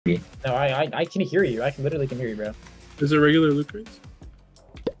No, I can hear you. I literally can hear you, bro. Is it regular loot crates?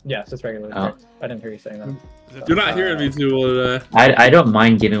 Yes, it's regular. Oh. I didn't hear you saying that. You're not hearing me too well. I don't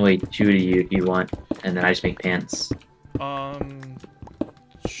mind giving away 2 to you if you want, and then I just make pants.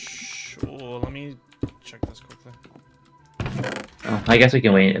 Sure. Let me check this quickly. Oh, I guess we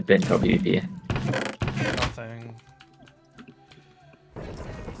can wait a bit until PvP. Nothing.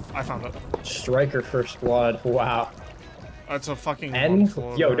 I found it. Striker first squad. Wow. It's a fucking. And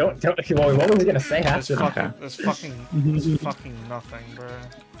floor, yo, bro. don't. Well, what was he gonna say There's after that? fucking, there's fucking nothing, bro.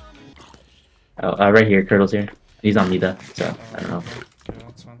 Oh, right here, Turtle's here. He's on me though, so I don't know. Yeah,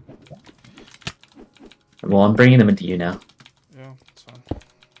 that's fine. Well, I'm bringing them into you now. Yeah, that's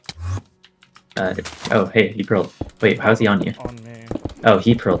fine. Oh, hey, he pearled. Wait, how's he on you? On me. Oh,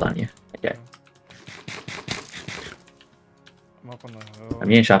 he pearled on you. Okay. I'm up on the hill. I'm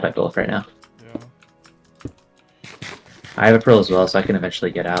getting shot by Bullet right now. Yeah. I have a pearl as well, so I can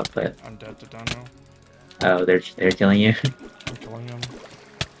eventually get out, but... I'm dead to Dano. Oh, they're killing you? I'm killing him.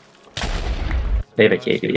 They have a cave.